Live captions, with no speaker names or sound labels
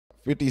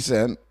50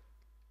 Cent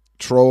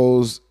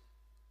trolls.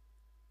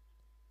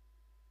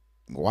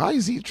 Why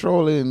is he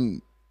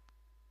trolling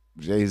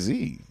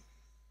Jay-Z?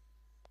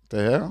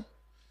 The hell?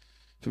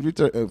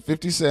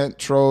 50 Cent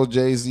trolls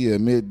Jay-Z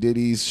amid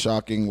Diddy's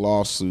shocking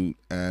lawsuit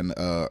and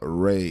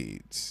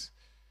raids.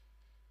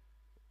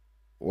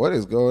 What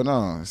is going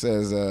on? It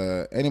says,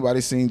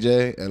 anybody seen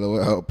Jay?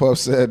 LOL. Puff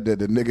said that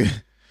the nigga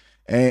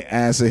ain't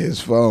answer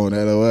his phone.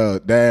 LOL.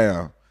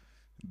 Damn.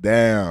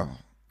 Damn.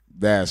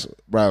 That's,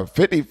 bro,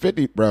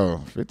 50,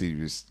 bro. 50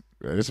 just,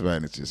 bro, this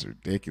man is just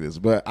ridiculous.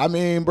 But I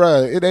mean,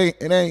 bro, it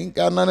ain't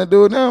got nothing to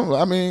do with them.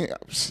 I mean,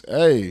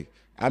 hey,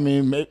 I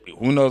mean, maybe,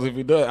 who knows if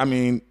he does? I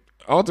mean,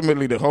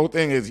 ultimately, the whole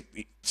thing is,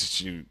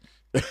 shoot.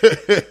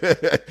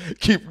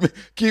 keep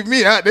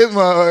me out this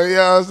motherfucker, you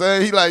know what I'm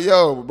saying? He like,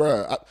 yo,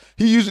 bro,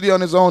 he usually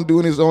on his own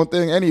doing his own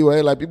thing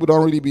anyway. Like, people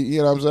don't really be, you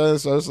know what I'm saying?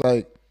 So it's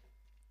like,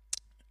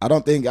 I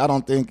don't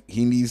think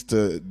he needs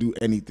to do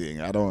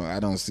anything. I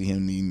don't see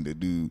him needing to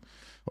do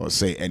or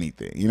say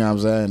anything. You know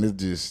what I'm saying?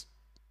 It's just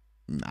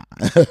nah.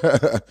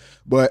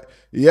 But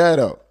yeah,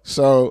 though.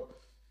 So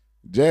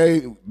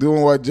Jay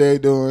doing what Jay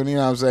doing, you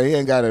know what I'm saying? He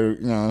ain't got to,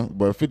 you know,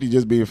 but 50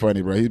 just being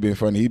funny, bro. He's been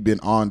funny. He's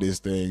been on this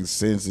thing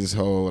since this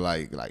whole,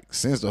 like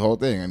since the whole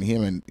thing. And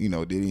him and, you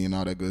know, Diddy and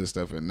all that good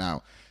stuff. And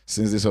now,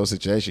 since this whole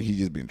situation, he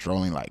just been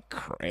trolling like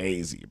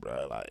crazy,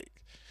 bro. Like,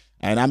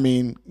 and I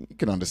mean, you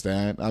can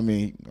understand. I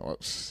mean,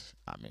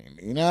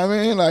 you know what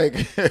I mean? Like,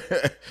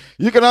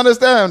 you can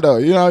understand though.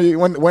 You know,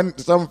 when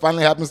something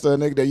finally happens to a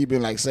nigga that you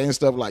been like saying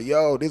stuff like,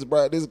 "Yo, this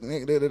bro, this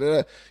nigga," da, da,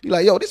 da. You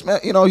like, "Yo, this man,"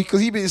 you know,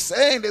 because he been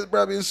saying this,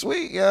 bro, been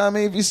sweet. You know what I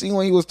mean? If you see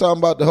when he was talking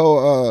about the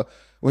whole,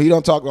 when he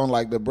don't talk on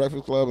like the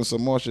Breakfast Club and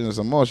some more shit,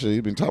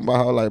 he been talking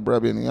about how like, bro,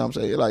 been, you know what I'm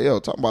saying? You're like, yo,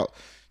 talking about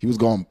he was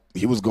going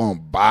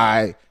to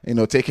buy, you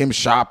know, take him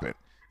shopping.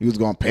 He was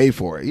going to pay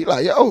for it. He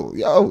like, yo,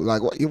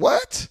 like what?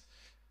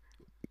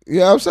 You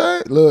know what I'm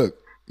saying? Look,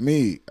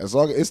 me, as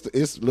long as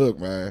it's look,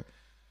 man.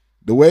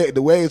 The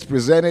way it's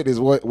presented is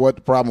what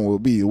the problem will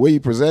be. The way you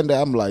present it,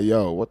 I'm like,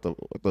 yo, what the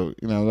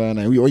you know what I'm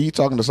saying? Or you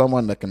talking to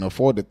someone that can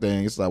afford the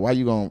thing, it's like, why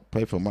you gonna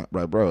pay for my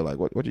right, bro? Like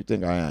what you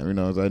think I am? You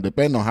know what I'm saying?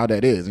 Depending on how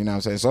that is, you know what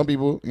I'm saying? Some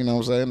people, you know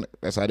what I'm saying,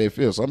 that's how they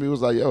feel. Some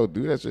people's like, yo,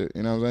 do that shit.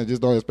 You know what I'm saying?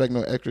 Just don't expect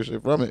no extra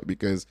shit from it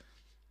because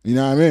you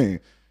know what I mean?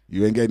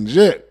 You ain't getting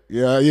shit.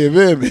 Yeah, you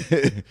feel me?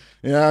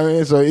 You know what I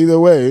mean? So either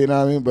way, you know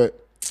what I mean? But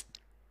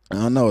I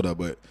don't know though,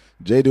 but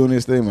Jay doing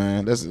this thing,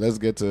 man. Let's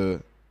get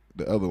to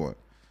the other one.